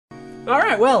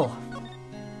Alright, well.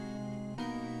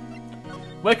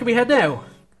 Where can we head now?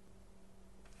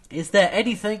 Is there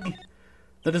anything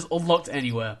that is unlocked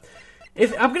anywhere?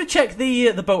 I'm going to check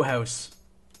the boathouse.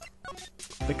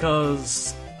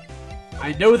 Because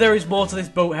I know there is more to this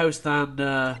boathouse than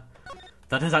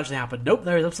has actually happened. Nope,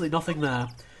 there is absolutely nothing there.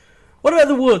 What about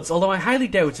the woods? Although I highly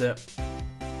doubt it.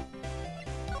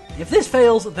 If this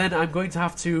fails, then I'm going to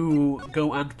have to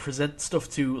go and present stuff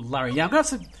to Larry. Yeah, I'm going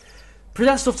to have to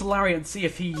present stuff to Larry and see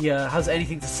if he has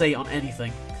anything to say on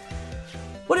anything.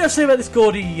 What do you have to say about this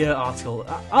Gordy article?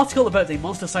 Article about a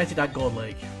monster sighted at Gord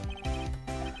Lake.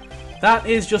 That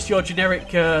is just your generic,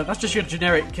 that's just your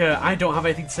generic, I don't have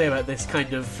anything to say about this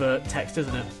kind of text,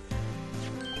 isn't it?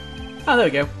 Ah, there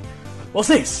we go. What's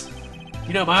this?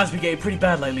 You know, my eyes been getting pretty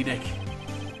bad lately, Nick.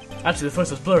 Actually, the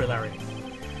photo's blurry, Larry.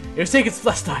 It was taken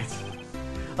last night.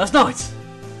 Last night?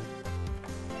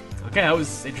 Okay, that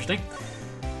was interesting.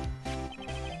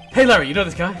 Hey, Larry, you know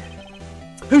this guy?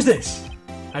 Who's this?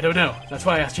 I don't know. That's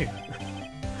why I asked you.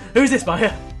 Who's this,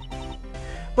 Maya?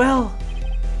 Well...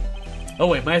 Oh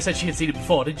wait, Maya said she had seen him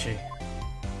before, didn't she?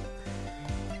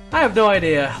 I have no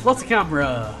idea. Lots of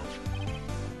camera.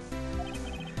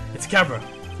 It's a camera.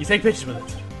 You take pictures with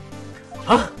it.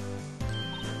 Huh?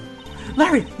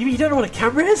 Larry, you mean you don't know what a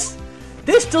camera is?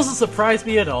 This doesn't surprise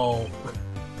me at all.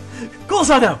 Of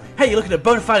course I know! Hey, you're looking at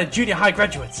bona fide junior high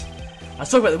graduates. I was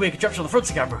talking about the weird contraption on the front of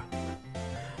the camera.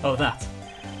 Oh, that.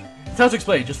 It's hard to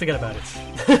explain, just forget about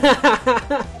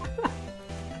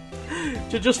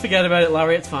it. Just forget about it,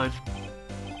 Larry, it's fine.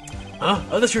 Huh?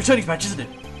 Oh, that's your attorney's badge, isn't it?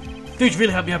 Dude, you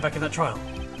really helped me out back in that trial.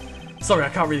 Sorry, I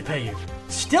can't really pay you.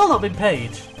 Still not been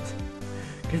paid.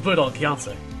 You can put it on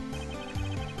fiancé.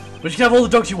 But you can have all the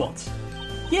dogs you want.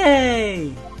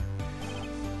 Yay!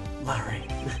 Larry,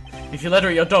 if you let her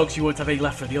eat your dogs, you won't have any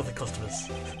left for the other customers.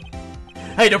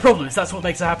 Hey, no problem, if that's what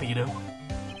makes her happy, you know.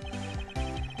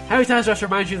 How many times do I have to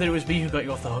remind you that it was me who got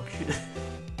you off the hook?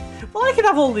 Well, I can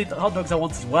have all the hot dogs I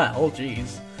want as well,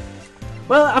 jeez.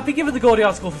 Well, I've been given the Gordy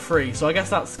article for free, so I guess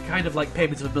that's kind of like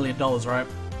payment of $1 million, right?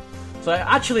 So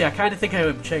I kind of think I owe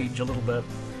him change a little bit.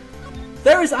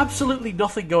 There is absolutely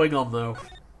nothing going on, though.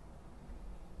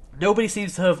 Nobody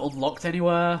seems to have unlocked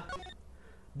anywhere.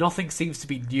 Nothing seems to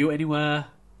be new anywhere.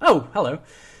 Oh, hello.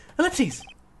 Ellipses!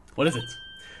 What is it?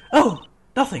 Oh,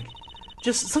 nothing.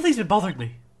 Just something's been bothering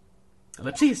me.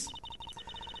 Ellipses?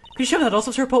 Can you show me that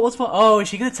autopsy report once more? Oh, is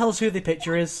she going to tell us who the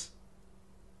picture is?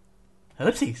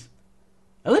 Ellipses?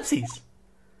 Ellipses?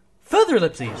 Further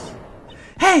ellipses?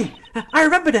 Hey! I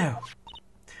remember now!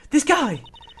 This guy!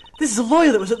 This is a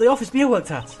lawyer that was at the office Mia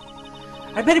worked at.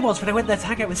 I met him once when I went there to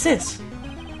hang out with Sis.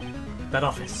 That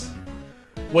office.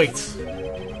 Wait.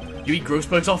 You mean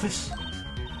Grossberg's office?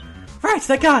 Right,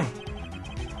 that guy!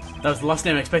 That was the last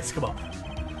name I expected to come up.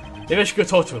 Maybe I should go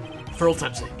talk to him, for old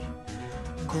time's sake.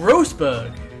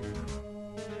 Grossberg!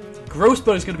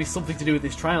 Grossberg's going to be something to do with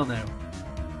this trial now.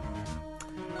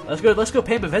 Let's go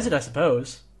pay him a visit, I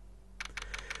suppose.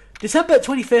 December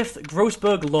 25th,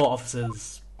 Grossberg Law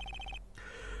Offices.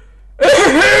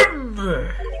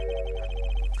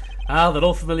 Ah, that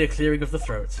old familiar clearing of the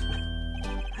throat.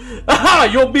 Aha!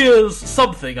 You're Mia's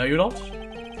something, are you not?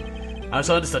 I was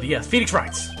understudy, yes. Phoenix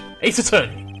Wright, Ace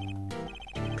Attorney.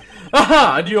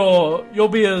 Aha! And you're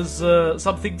Mia's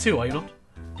something too, are you not?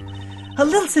 Her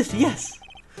little sister, yes.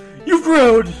 You've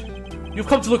grown. You've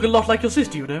come to look a lot like your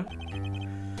sister, you know.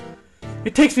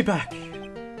 It takes me back.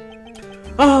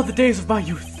 Ah, the days of my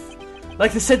youth.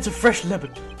 Like the scent of fresh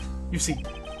lemon. You see.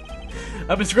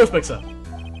 Mr. Grossberg, sir.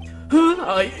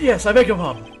 Huh? Yes, I beg your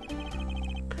pardon.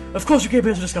 Of course you came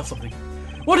here to discuss something.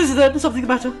 What is it then? Something the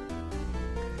matter?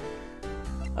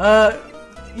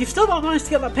 You've still not managed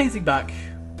to get that painting back.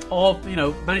 Or, you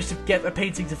know, managed to get a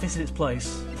painting to fit in its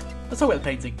place. Let's talk about the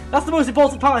painting. That's the most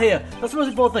important part here. That's the most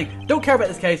important thing. Don't care about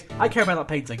this case. I care about that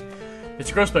painting.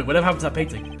 Mr. Grossberg, whatever happened to that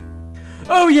painting?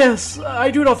 Oh yes,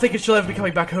 I do not think it shall ever be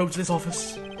coming back home to this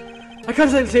office. I can't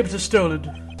say the same as stolen.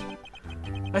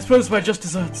 I suppose by just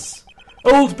desserts.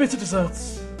 Old bitter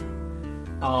desserts.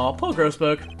 Aw, poor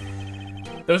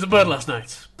Grossberg. There was a murder last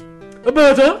night. A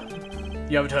murder?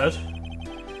 You haven't heard?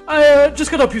 I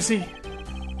just got up, you see.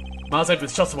 Miles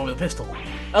Edwards shot someone with a pistol.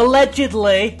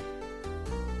 Allegedly.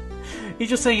 He's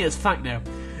just saying it as fact now.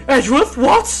 Edgeworth?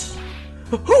 What?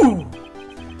 Who?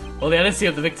 Well, the identity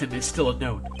of the victim is still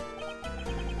unknown.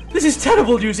 This is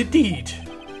terrible news indeed.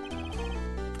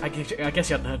 I guess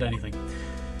you hadn't heard anything.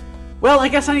 Well, I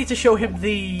guess I need to show him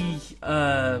the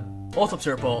autopsy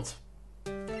report.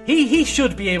 He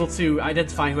should be able to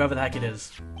identify whoever the heck it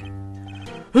is.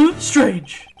 Huh?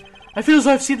 Strange. I feel as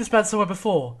though I've seen this man somewhere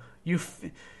before.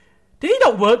 Did he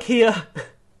not work here?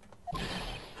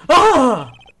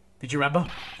 Ah! Did you remember?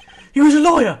 He was a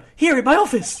lawyer, here in my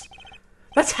office.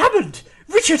 That's Hammond!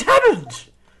 Richard Hammond!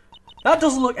 That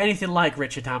doesn't look anything like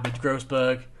Richard Hammond,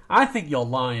 Grossberg. I think you're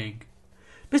lying.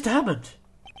 Mr. Hammond,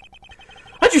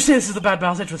 how'd you say this is the bad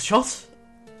man's Edgeworth shot?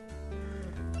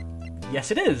 Yes,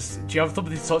 it is. Do you have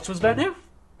something to talk to us about now?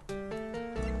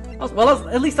 Well,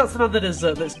 at least that's the man that is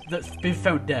that's been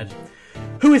found dead.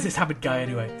 Who is this Hammond guy,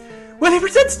 anyway? Well, he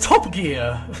presents Top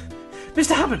Gear.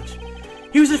 Mr. Hammond,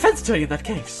 he was a defense attorney in that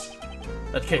case.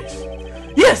 That case?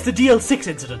 Yes, the DL6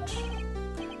 incident.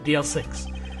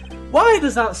 DL6. Why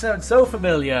does that sound so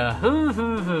familiar?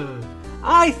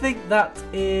 I think that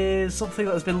is something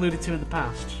that has been alluded to in the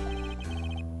past.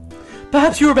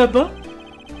 Perhaps you remember?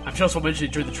 I'm sure someone mentioned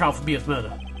it during the trial for Mia's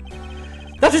murder.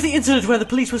 That was the incident where the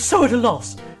police were so at a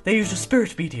loss, they used a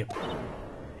spirit medium.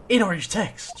 In orange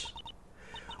text.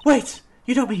 Wait,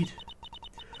 you don't mean...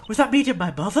 Was that medium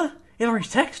my mother? In orange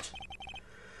text?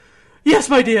 Yes,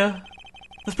 my dear.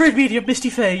 The spirit medium, Misty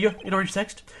Fay, in orange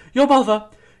text. Your mother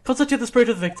consulted the spirit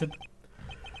of the victim.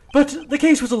 But the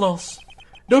case was a loss.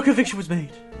 No conviction was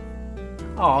made.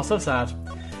 Oh, so sad.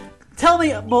 Tell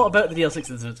me more about the DL6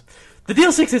 incident. The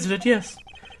DL6 incident, yes.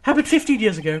 Happened 15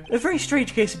 years ago. A very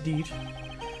strange case indeed.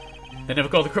 They never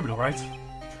caught the criminal, right?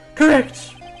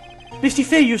 Correct. Misty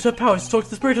Fay used her powers to talk to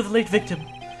the spirit of the late victim.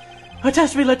 Her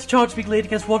testimony led to charges being laid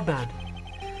against one man.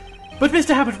 But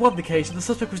Mr. Hammond won the case and the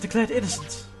suspect was declared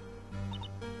innocent.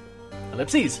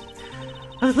 Ellipses.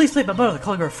 And the police blamed my mother,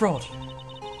 calling her a fraud.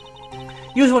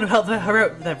 You were the one who helped her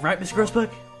out with them, right, Mr. Grossberg?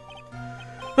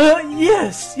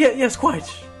 Yes, quite.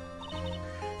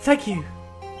 Thank you.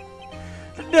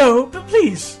 No, but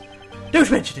please, don't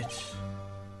mention it.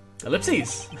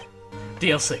 Ellipses.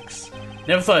 DL6.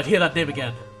 Never thought I'd hear that name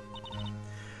again.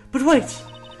 But wait,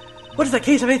 what does that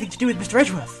case have anything to do with Mr.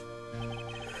 Edgeworth?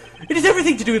 It has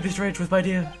everything to do with Mr. Edgeworth, my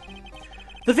dear.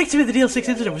 The victim in the DL6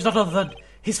 incident was none other than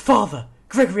his father,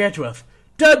 Gregory Edgeworth.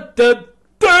 Dun dun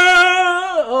dun!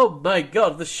 Oh my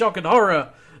god, the shock and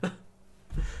horror.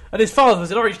 And his father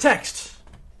was in orange text.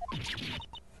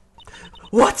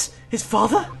 What? His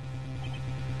father?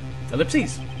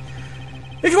 Ellipses.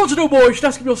 If you want to know more, you should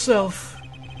ask him yourself.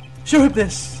 Show him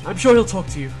this. I'm sure he'll talk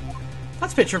to you.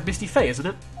 That's a picture of Misty Fay, isn't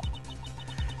it?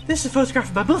 This is a photograph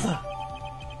of my mother.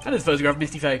 That is a photograph of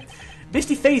Misty Fay.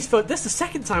 Misty Fay's photo. This is the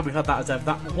second time we've had that as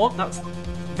evidence. That's the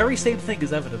very same thing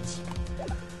as evidence.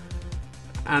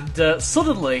 And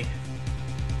suddenly,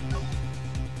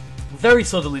 very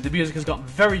suddenly, the music has gotten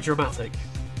very dramatic.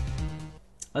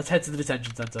 Let's head to the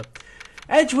detention centre.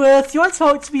 Edgeworth, you want to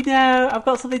talk to me now? I've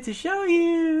got something to show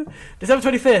you.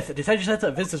 December 25th, detention centre,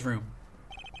 visitors room.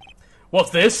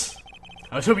 What's this?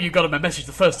 I was hoping you got my message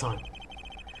the first time.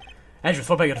 Edgeworth,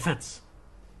 what about your defence?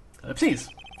 Please.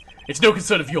 It's no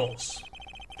concern of yours.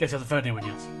 Guess you haven't found anyone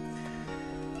yet.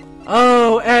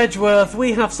 Oh, Edgeworth,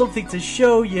 we have something to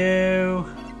show you.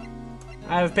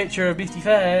 I have a picture of Misty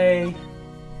Fay.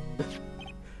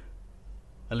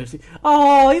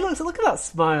 Oh, look at that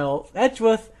smile.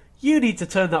 Edgeworth, you need to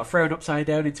turn that frown upside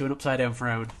down into an upside down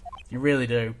frown. You really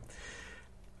do.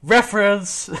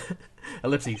 Reference.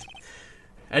 Ellipses.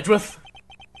 Edgeworth,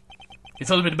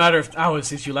 it's only been a matter of hours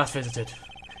since you last visited.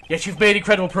 Yet you've made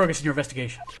incredible progress in your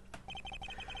investigation.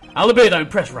 I'll admit I'm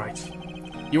impressed, Wright.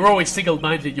 You were always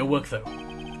single-minded in your work, though.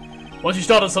 Once you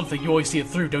start on something, you always see it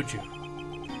through, don't you?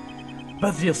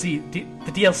 But the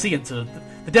DLC incident,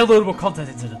 the downloadable content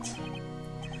incident.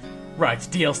 Right,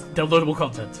 downloadable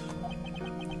content.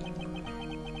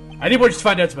 I didn't want you to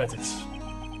find out about it.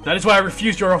 That is why I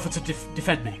refused your offer to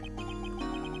defend me.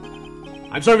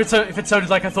 I'm sorry if it sounded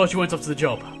like I thought you weren't up to the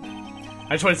job.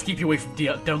 I just wanted to keep you away from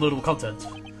downloadable content.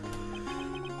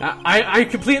 I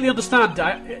completely understand.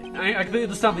 I completely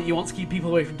understand that you want to keep people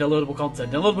away from downloadable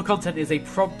content. Downloadable content is a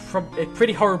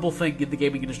pretty horrible thing in the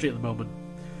gaming industry at the moment,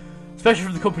 especially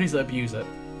from the companies that abuse it.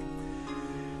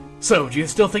 So, do you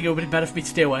still think it would be better for me to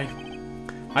stay away?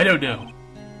 I don't know,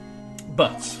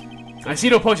 but I see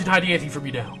no point in hiding anything from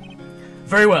you now.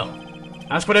 Very well.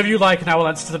 Ask whatever you like, and I will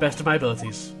answer to the best of my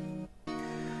abilities.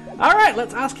 All right,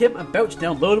 let's ask him about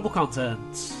downloadable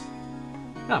content.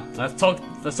 Oh, let's talk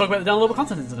about the downloadable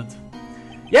content incident.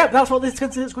 Yeah, that's what this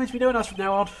incident is going to be known as from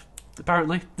now on,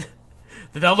 apparently.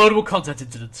 The downloadable content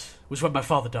incident was when my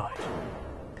father died.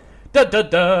 Da da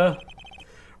da!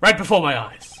 Right before my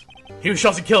eyes. He was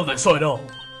shot and killed and I saw it all.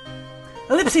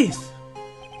 Ellipses!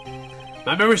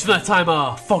 My memories from that time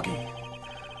are foggy.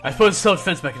 I suppose it's a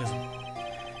self-defense mechanism.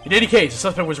 In any case, the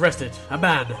suspect was arrested. A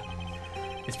man.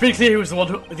 It's pretty clear he was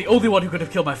the only one who could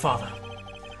have killed my father.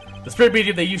 The spirit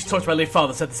medium they used to talk to my late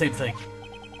father said the same thing.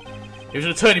 It was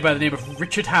an attorney by the name of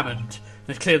Richard Hammond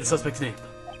that cleared the suspect's name.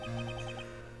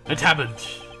 And Hammond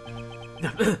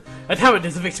And Hammond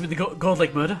is the victim of the Gold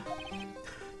Lake murder?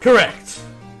 Correct.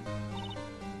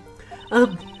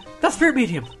 That spirit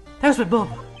medium. That was my mum.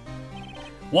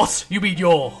 What? You mean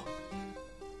your...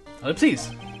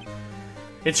 Ellipses?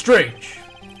 It's strange.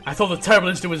 I thought the terrible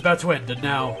incident was about to end, and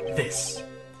now this.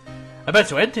 About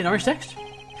to end in Irish text?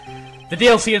 The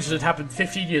DLC incident happened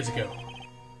 15 years ago.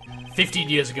 15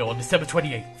 years ago on December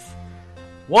 28th.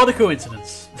 What a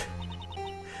coincidence.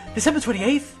 December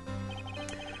 28th?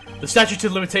 The statute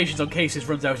of limitations on cases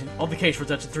runs out in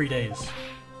 3 days.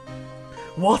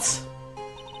 What?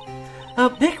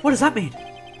 Nick, what does that mean?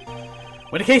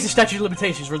 When a case's statute of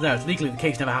limitations runs out, legally the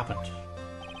case never happened.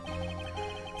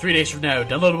 3 days from now,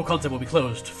 downloadable content will be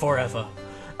closed forever.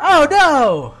 Oh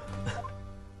no!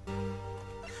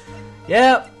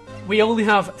 Yeah, we only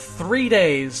have 3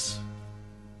 days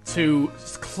to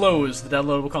close the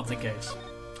downloadable content case.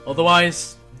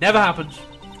 Otherwise, never happened.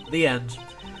 The end.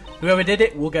 Whoever did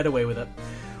it will get away with it.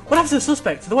 What happened to the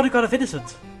suspect? The one who got off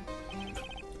innocent?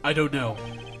 I don't know.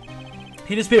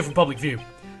 He disappeared from public view.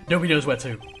 Nobody knows where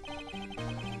to.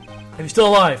 If he's still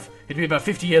alive, he'd be about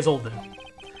 50 years old now.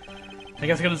 I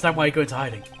guess I can understand why he'd go into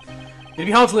hiding. It'd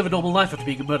be hard to live a normal life after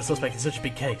being a murder suspect in such a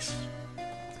big case.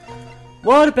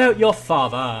 What about your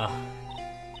father?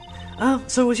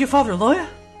 So was your father a lawyer?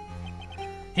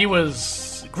 He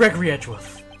was Gregory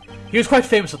Edgeworth. He was quite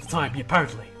famous at the time,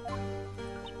 apparently.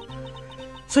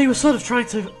 So he was sort of trying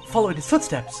to follow in his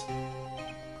footsteps?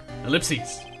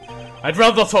 Ellipses. I'd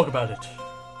rather not talk about it.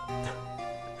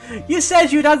 You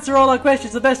said you'd answer all our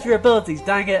questions to the best of your abilities,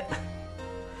 dang it.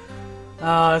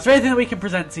 Is there anything that we can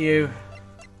present to you?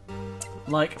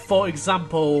 Like, for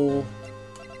example...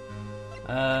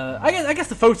 I guess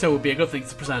the photo would be a good thing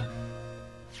to present.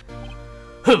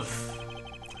 Humph.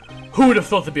 Who would have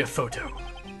thought there'd be a photo?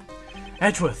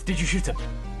 Edgeworth, did you shoot him?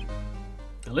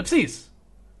 Ellipses.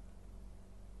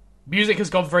 Music has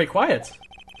gone very quiet.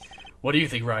 What do you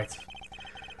think, Wright?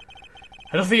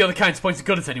 I don't think you're the kind to point a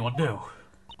gun at anyone, no.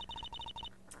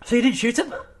 So you didn't shoot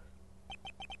him?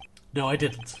 No, I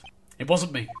didn't. It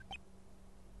wasn't me.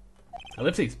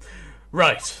 Ellipses.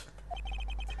 Right.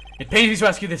 It pains me to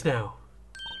ask you this now.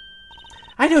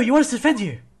 I know, you want us to defend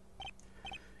you.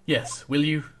 Yes, will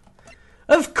you?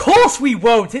 Of course we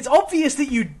won't! It's obvious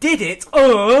that you did it!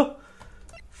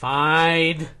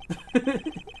 Fine.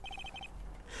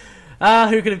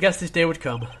 Who could have guessed this day would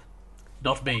come?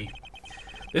 Not me.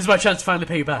 This is my chance to finally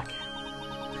pay you back.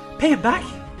 Pay him back?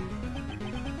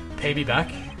 Pay me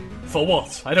back? For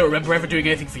what? I don't remember ever doing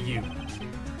anything for you.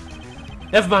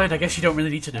 Never mind, I guess you don't really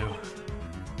need to know.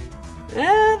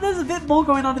 There's a bit more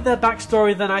going on in their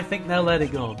backstory than I think they're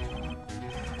letting on.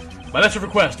 My letter of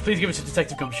request, please give it to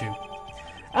Detective Gumshoe.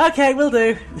 Okay, will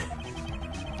do.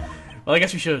 Well, I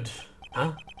guess we should.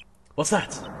 Huh? What's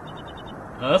that?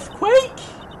 Earthquake?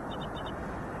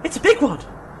 It's a big one!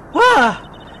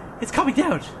 Wow! It's coming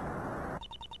down.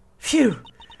 Phew!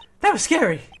 That was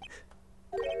scary.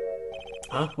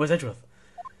 Huh? Where's Edgeworth?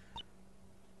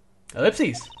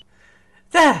 Ellipses.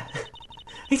 There!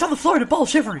 He's on the floor in a ball,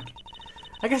 shivering.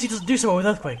 I guess he doesn't do so well with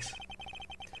earthquakes.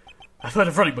 I've heard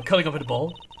of running, but curling up in a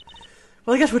ball?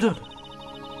 Well, I guess we're done.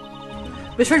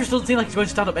 Miss Frederick doesn't seem like he's going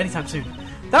to stand up anytime soon.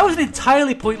 That was an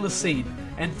entirely pointless scene.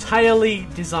 Entirely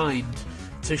designed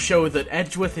to show that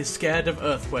Edgeworth is scared of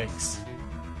earthquakes.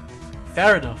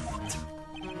 Fair enough.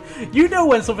 You know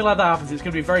when something like that happens, it's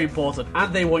going to be very important,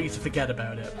 and they want you to forget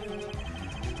about it.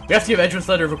 We have to give Edgeworth's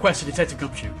letter of request to Detective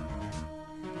Gumshoe.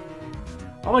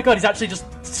 Oh my god, he's actually just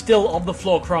still on the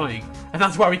floor crying, and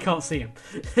that's why we can't see him.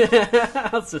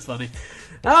 That's just funny.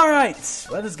 Alright,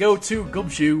 let us go to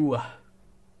Gumshoe.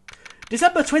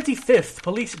 December 25th,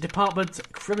 Police Department,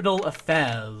 Criminal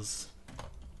Affairs.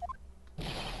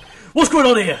 What's going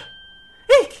on here?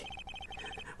 Eek!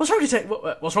 What's wrong,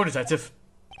 What's wrong, Detective?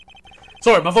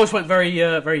 Sorry, my voice went very,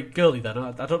 very girly then.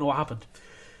 I don't know what happened.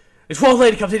 This one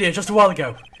lady comes in here just a while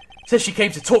ago. Says she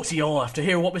came to talk to you all after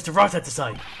hearing what Mr. Wright had to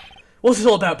say. What's this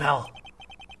all about, pal?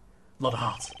 Lot of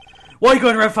heart. Why are you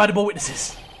going around finding more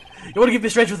witnesses? You want to give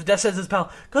Mr. Edgeworth a death sentence,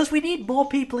 pal? Because we need more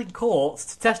people in court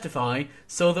to testify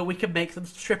so that we can make them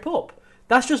strip up.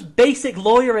 That's just basic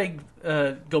lawyering,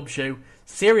 Gumshoe.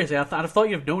 Seriously, I'd have thought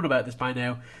you'd have known about this by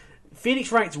now.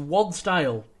 Phoenix Wright's one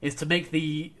style is to make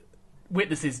the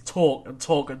witnesses talk and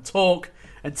talk and talk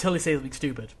until they say something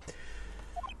stupid.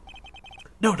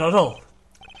 No, not at all.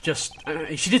 Just,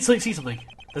 she did see something.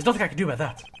 There's nothing I can do about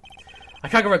that. I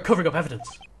can't go around covering up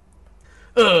evidence.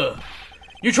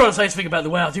 You trying to say something about the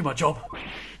way I do my job?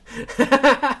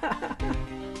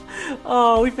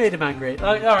 Oh, we've made him angry.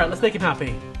 Alright, let's make him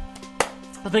happy.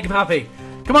 Let's make him happy.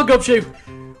 Come on, Gumshoe.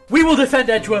 We will defend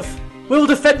Edgeworth. We will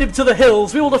defend him to the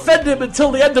hills. We will defend him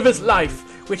until the end of his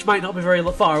life. Which might not be very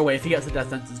far away if he gets a death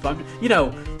sentence, but, you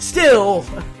know, still.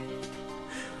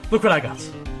 Look what I got.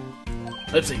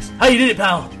 Oopsies. How you did it,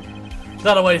 pal?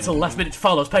 That'll wait until the last minute to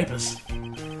file those papers.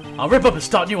 I'll rip up and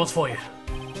start new ones for you.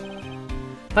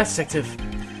 Thanks,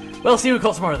 Detective. Well, see you in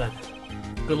court tomorrow then.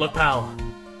 Good luck, pal.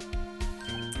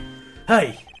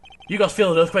 Hey, you guys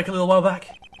feel an earthquake a little while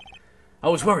back? I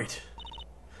was worried.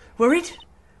 Worried?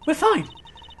 We're fine.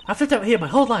 I've lived out here my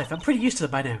whole life. I'm pretty used to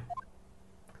them by now.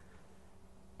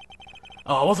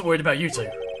 Oh, I wasn't worried about you two.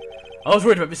 I was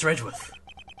worried about Mr. Edgeworth.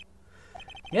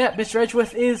 Yeah, Mr.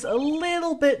 Edgeworth is a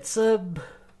little bit,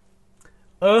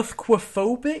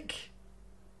 earthquophobic?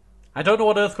 I don't know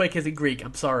what earthquake is in Greek,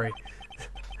 I'm sorry.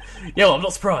 Yeah, well, I'm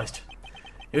not surprised.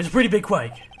 It was a pretty big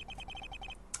quake.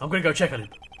 I'm gonna go check on him.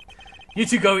 You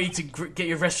two go eat to get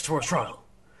your rest for a trial.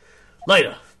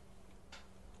 Later.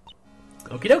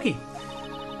 Okie dokie.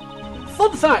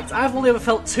 Fun fact, I've only ever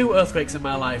felt 2 earthquakes in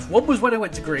my life. One was when I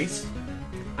went to Greece,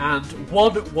 and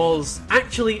one was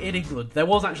actually in England. There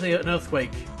was actually an earthquake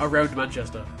around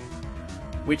Manchester,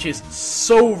 which is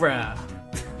so rare.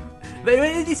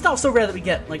 It's not so rare that we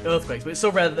get like earthquakes, but it's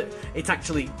so rare that it's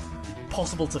actually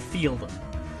possible to feel them.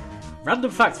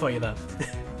 Random fact for you there.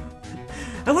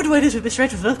 I wonder what it is with Mr.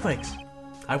 Edgeworth with earthquakes.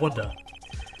 I wonder.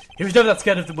 He was never that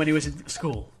scared of them when he was in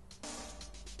school.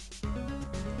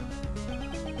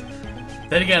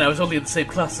 Then again, I was only in the same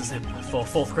class as him for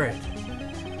 4th grade.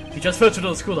 He transferred to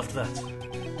another school after that.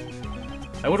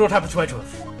 I wonder what happened to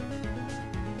Edgeworth.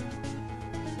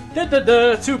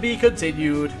 To be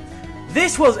continued.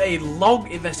 This was a long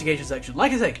investigation section.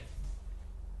 Like I say,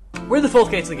 we're in the 4th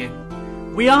case of the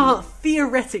game. We are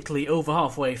theoretically over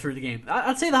halfway through the game.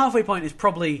 I'd say the halfway point is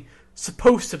probably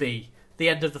supposed to be the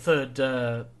end of the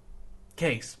 3rd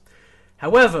case.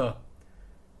 However,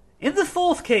 in the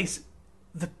 4th case,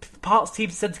 the parts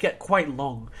teams tend to get quite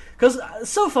long. Because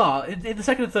so far, in the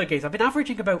 2nd and 3rd case, I've been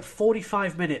averaging about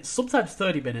 45 minutes, sometimes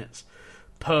 30 minutes,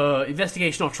 per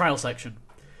investigation or trial section.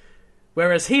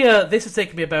 Whereas here, this has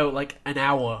taken me about, like, an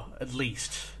hour, at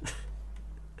least.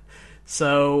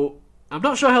 So, I'm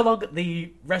not sure how long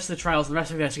the rest of the trials and the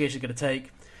rest of the investigation is going to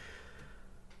take.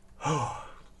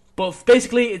 But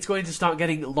basically, it's going to start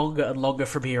getting longer and longer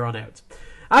from here on out.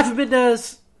 I've been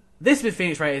Mindez. This has been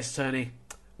Phoenix Wright's Attorney.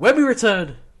 When we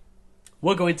return,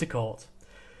 we're going to court.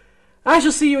 I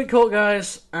shall see you in court,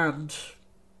 guys, and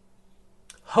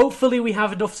hopefully we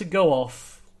have enough to go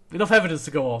off, enough evidence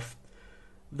to go off,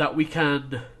 that we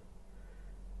can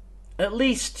at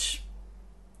least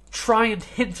try and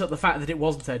hint at the fact that it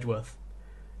wasn't Edgeworth.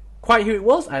 Quite who it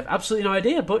was, I have absolutely no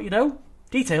idea, but, you know,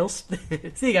 details.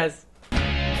 See you guys.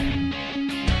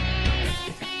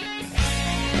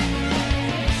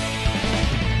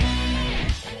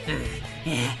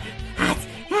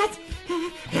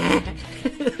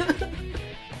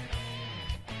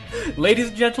 Ladies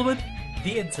and gentlemen,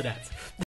 the internet.